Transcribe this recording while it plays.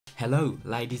Hello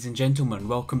ladies and gentlemen,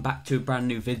 welcome back to a brand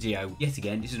new video. Yet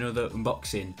again, this is another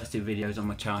unboxing. I do videos on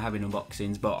my channel having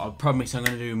unboxings, but I promise I'm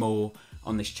going to do more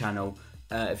on this channel.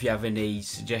 If you have any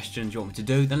suggestions you want me to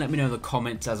do, then let me know in the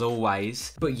comments as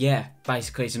always. But yeah,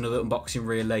 basically it's another unboxing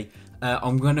really.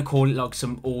 I'm going to call it like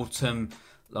some autumn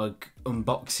like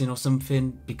unboxing or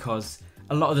something, because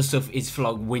a lot of the stuff is for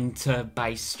like winter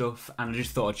based stuff, and I just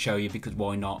thought I'd show you because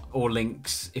why not. All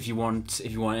links if you want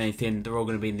anything, they're all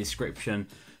going to be in the description.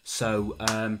 So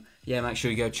yeah, make sure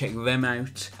you go check them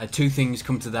out. Two things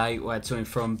come today. We had something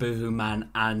from boohooMAN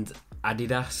and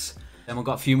Adidas. Then we've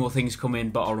got a few more things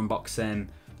coming, but I'll unbox them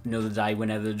another day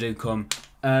whenever they do come.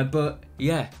 But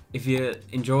yeah, if you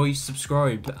enjoy,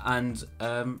 subscribe, and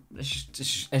let's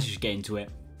just get into it.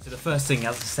 So the first thing,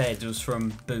 as I said, was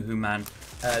from boohooMAN.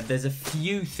 There's a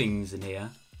few things in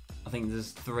here. I think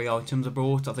there's 3 items I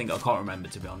brought. I can't remember,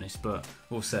 to be honest, but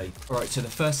we'll see. Alright, so the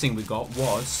first thing we got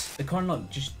was, they're kind of like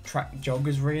just track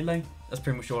joggers really. That's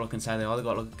pretty much all I can say they are. They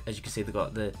got, like, as you can see, they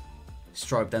got the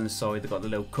stripe down the side, they got the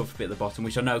little cuff bit at the bottom,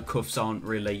 which I know cuffs aren't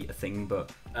really a thing,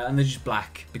 but and they're just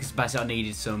black because basically I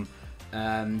needed some.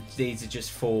 These are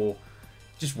just for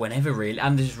whenever really,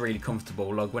 and they're just really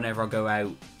comfortable. Like whenever I go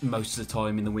out most of the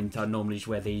time in the winter, I normally just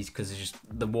wear these because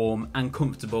they're warm and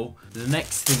comfortable. The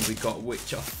next thing we got,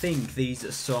 which I think these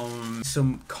are some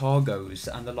cargos,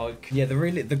 and they're like, yeah,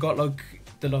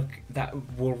 they're like that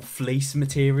wool fleece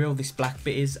material, this black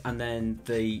bit is, and then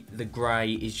the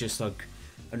grey is just like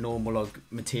a normal like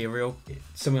material.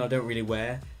 It's something I don't really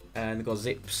wear. And they've got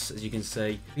zips, as you can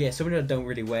see. Yeah, something I don't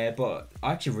really wear, but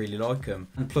I actually really like them.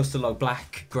 And plus the like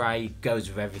black, grey goes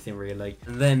with everything really.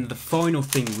 And then the final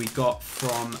thing we got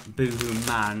from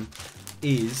boohooMAN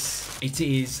is, it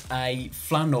is a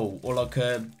flannel, or like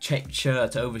a checked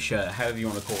shirt, overshirt, however you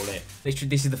want to call it. Literally,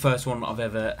 this is the first one I've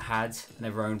ever had and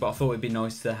ever owned, but I thought it'd be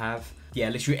nice to have. Yeah,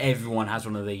 literally everyone has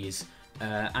one of these.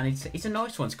 And it's a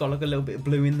nice one. It's got like a little bit of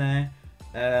blue in there.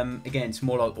 Again, it's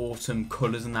more like autumn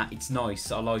colours and that. It's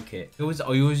nice, I like it. I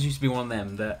always used to be one of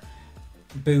them that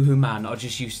boohooMAN, I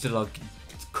just used to like,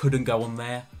 couldn't go on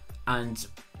there. And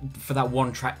for that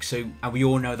one tracksuit, and we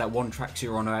all know that one tracksuit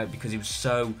we're on about because it was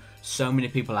so many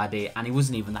people had it and it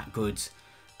wasn't even that good.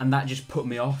 And that just put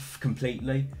me off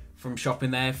completely from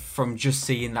shopping there, from just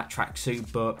seeing that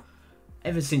tracksuit. But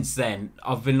ever since then,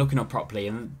 I've been looking up properly,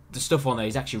 and the stuff on there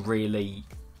is actually really,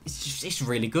 it's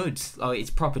really good. Like, it's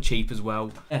proper cheap as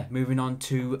well. Yeah, moving on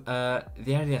to the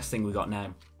Adidas thing we got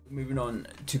now. Moving on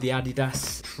to the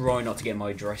Adidas. Try not to get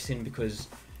my address in because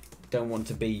I don't want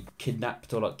to be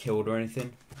kidnapped or like killed or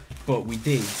anything. But we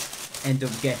did end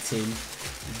up getting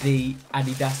the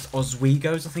Adidas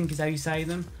Oswegos, I think is how you say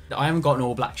them. I haven't got an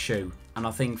all black shoe, and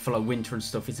I think for like winter and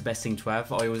stuff, it's the best thing to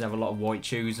have. I always have a lot of white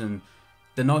shoes, and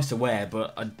they're nice to wear,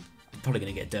 but I'm probably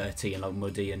gonna get dirty and like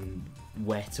muddy and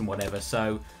wet and whatever.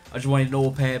 So I just wanted an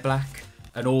all pair black,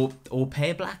 an all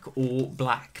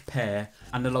black pair,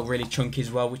 and they're like really chunky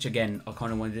as well, which again, I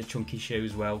kind of wanted a chunky shoe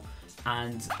as well,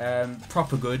 and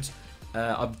proper good.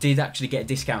 I did actually get a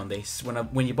discount on this.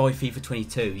 When you buy FIFA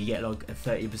 22, you get like a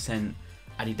 30%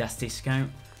 Adidas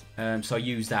discount. So I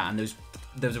used that, and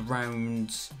there was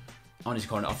around,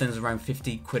 honestly, I think there was around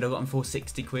 50 quid I got them for,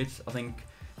 60 quid I think.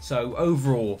 So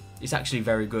overall, it's actually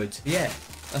very good. Yeah,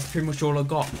 that's pretty much all I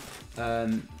got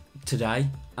today,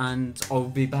 and I'll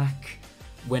be back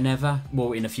whenever,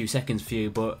 well, in a few seconds for you,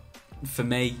 but for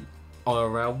me,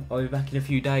 IRL, I'll be back in a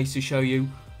few days to show you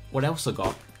what else I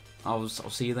got. I'll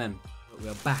see you then. We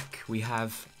are back. We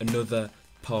have another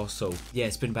parcel. Yeah,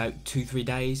 it's been about 2-3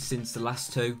 days since the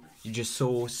last two you just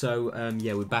saw, so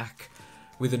yeah, we're back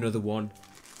with another one.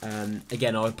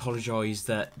 Again, I apologise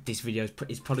that this video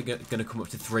is probably going to come up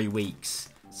to 3 weeks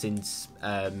since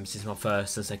my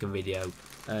first and second video.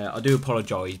 I do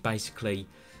apologise. Basically,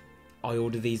 I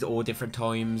order these at all different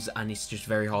times, and it's just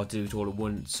very hard to do it all at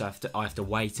once. So I have to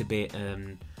wait a bit,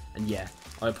 and yeah,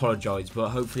 I apologise. But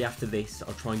hopefully after this,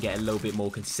 I'll try and get a little bit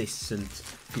more consistent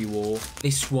for you all.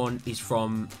 This one is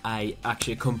from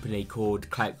actually a company called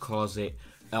Clout Closet.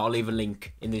 I'll leave a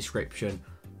link in the description.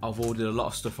 I've ordered a lot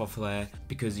of stuff off there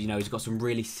because, you know, it's got some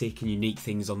really sick and unique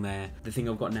things on there. The thing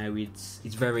I've got now, it's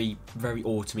very, very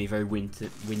autumny, very wintry,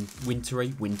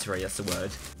 that's the word.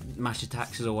 Mash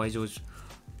attacks as always.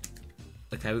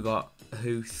 Okay, we've got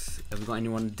Huth. Have we got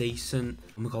anyone decent?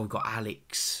 Oh my god, we've got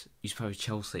Alex. He's probably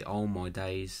Chelsea. Oh my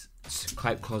days. It's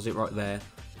Clout Closet right there.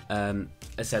 As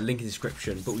I said, link in the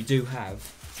description. But we do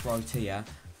have, right here,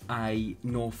 a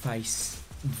North Face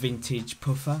vintage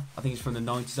puffer. I think it's from the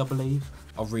 90s, I believe.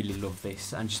 I really love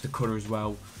this, and just the colour as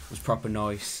well was proper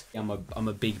nice. I'm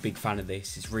a big fan of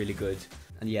this. It's really good.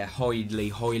 And yeah,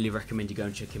 highly recommend you go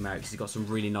and check him out because he's got some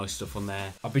really nice stuff on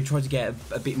there. I've been trying to get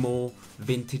a bit more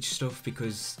vintage stuff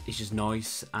because it's just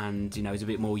nice, and you know, it's a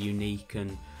bit more unique,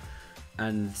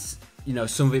 and you know,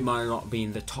 some of it might not be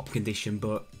in the top condition,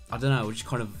 but I don't know, I just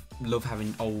kind of love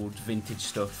having old vintage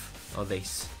stuff like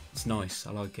this. It's nice,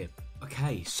 I like it.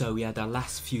 Okay, so we had our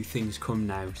last few things come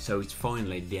now, so it's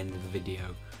finally the end of the video,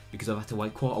 because I've had to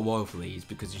wait quite a while for these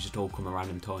because it's just all come at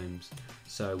random times.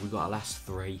 So we've got our last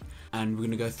 3 and we're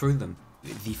going to go through them.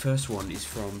 The first one is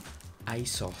from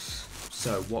ASOS.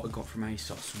 So what I got from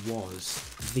ASOS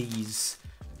was these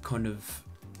kind of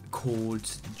cord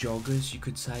joggers, you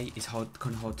could say. It's kind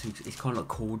of hard to, it's kind of like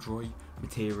corduroy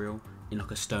material in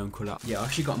like a stone colour. Yeah, I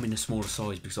actually got them in a smaller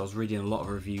size because I was reading a lot of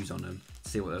reviews on them to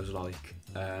see what they was like.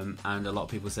 And a lot of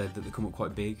people said that they come up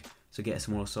quite big, so get a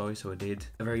smaller size, so I did.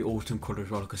 A very autumn colour as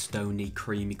well, like a stony,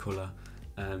 creamy colour.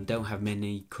 Don't have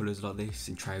many colours like this,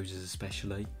 in trousers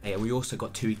especially. Yeah, we also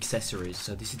got 2 accessories,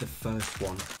 so this is the first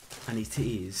one, and it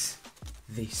is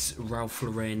this Ralph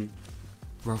Lauren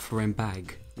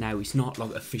bag. Now, it's not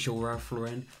like official Ralph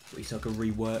Lauren, but it's like a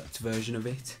reworked version of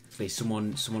it. There's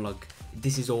someone like,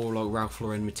 this is all like Ralph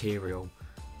Lauren material.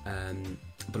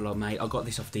 But like, mate, I got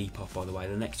this off Depop, by the way.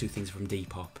 The next 2 things are from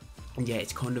Depop. And yeah,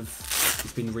 it's kind of,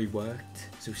 it's been reworked,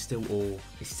 so it's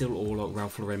still all like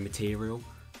Ralph Lauren material,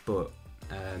 but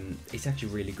it's actually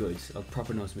really good. It's like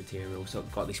proper nice material. So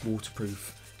I've got this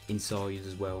waterproof inside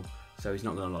as well, so it's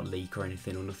not gonna like leak or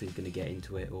anything, or nothing's gonna get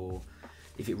into it, or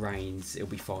if it rains it'll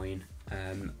be fine.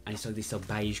 And it's like this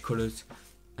beige colours,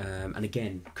 and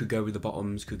again, could go with the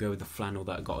bottoms, could go with the flannel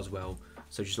that I got as well.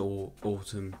 So just all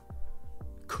autumn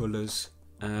colours.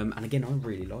 And again, I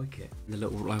really like it. And the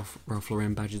little Ralph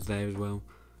Lauren badges there as well.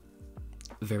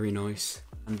 Very nice.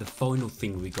 And the final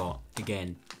thing we got,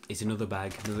 again, is another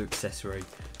bag, another accessory.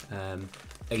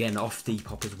 Again, off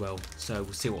Depop as well. So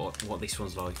we'll see what this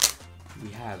one's like. We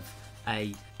have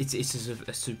it's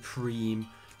a Supreme,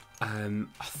 I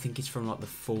think it's from like the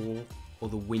fall or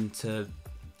the winter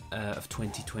of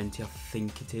 2020, I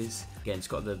think it is. Again, it's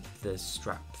got the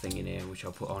strap thing in here, which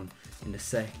I'll put on in a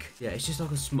sec. Yeah, it's just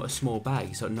like a small bag.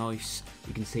 It's like nice.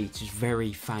 You can see it's just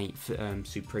very faint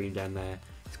Supreme down there.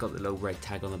 It's got the little red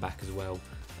tag on the back as well.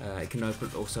 It can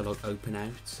also like open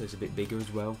out, so it's a bit bigger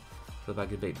as well. The bag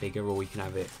is a bit bigger, or you can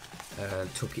have it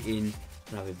tuck it in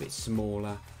and have it a bit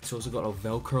smaller. It's also got like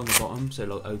Velcro on the bottom, so it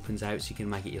like opens out, so you can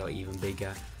make it like even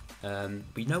bigger.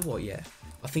 But you know what? Yeah,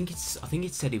 I think it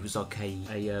said it was like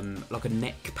a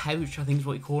neck pouch, I think is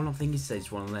what you call them. I think it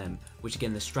says one of them. Which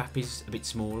again, the strap is a bit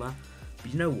smaller.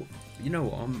 But you know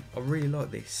what? I really like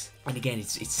this. And again,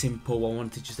 it's simple. I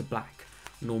wanted just a black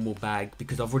normal bag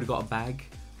because I've already got a bag.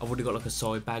 I've already got like a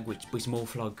side bag, which is more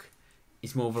for like,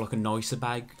 it's more of like a nicer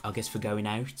bag, I guess, for going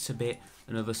out a bit.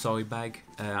 Another side bag,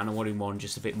 and I wanted one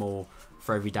just a bit more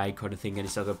for everyday kind of thing. And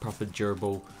it's like a proper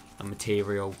durable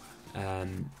material.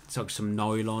 It's like some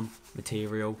nylon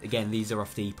material. Again, these are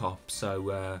off Depop,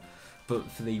 so but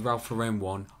for the Ralph Lauren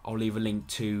one, I'll leave a link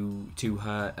to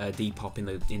her Depop in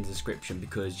the description,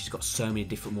 because she's got so many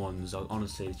different ones.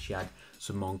 Honestly, she had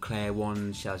some Moncler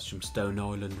ones, she had some Stone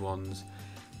Island ones.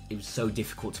 It was so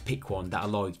difficult to pick one that I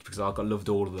liked, because I loved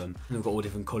all of them. And they've got all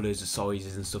different colours and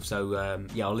sizes and stuff, so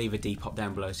yeah, I'll leave a Depop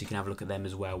down below so you can have a look at them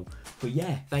as well. But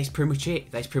yeah, that's pretty much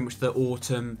it. That's pretty much the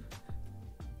autumn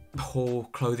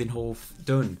clothing haul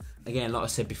done. Again, like I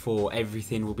said before,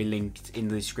 everything will be linked in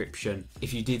the description.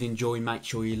 If you did enjoy, make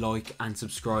sure you like and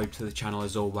subscribe to the channel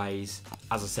as always.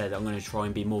 As I said, I'm going to try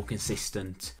and be more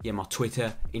consistent. Yeah, my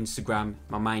Twitter, Instagram,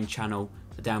 my main channel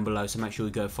are down below, so make sure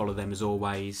you go follow them as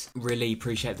always. Really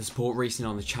appreciate the support recently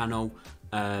on the channel.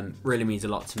 Really means a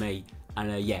lot to me.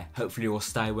 And yeah, hopefully you'll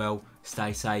stay well,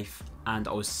 stay safe, and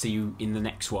I will see you in the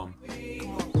next one.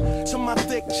 To my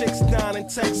thick chicks down in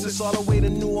Texas, all the way to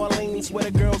New Orleans, where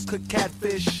the girls cook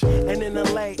catfish. And in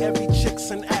LA, every chick's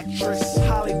an actress.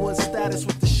 Hollywood status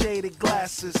with the shaded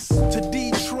glasses. To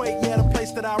Detroit, yeah, the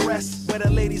place that I rest, where the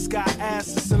ladies got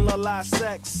asses and la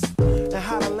sex. And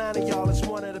Hot Atlanta, y'all, is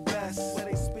one of the best.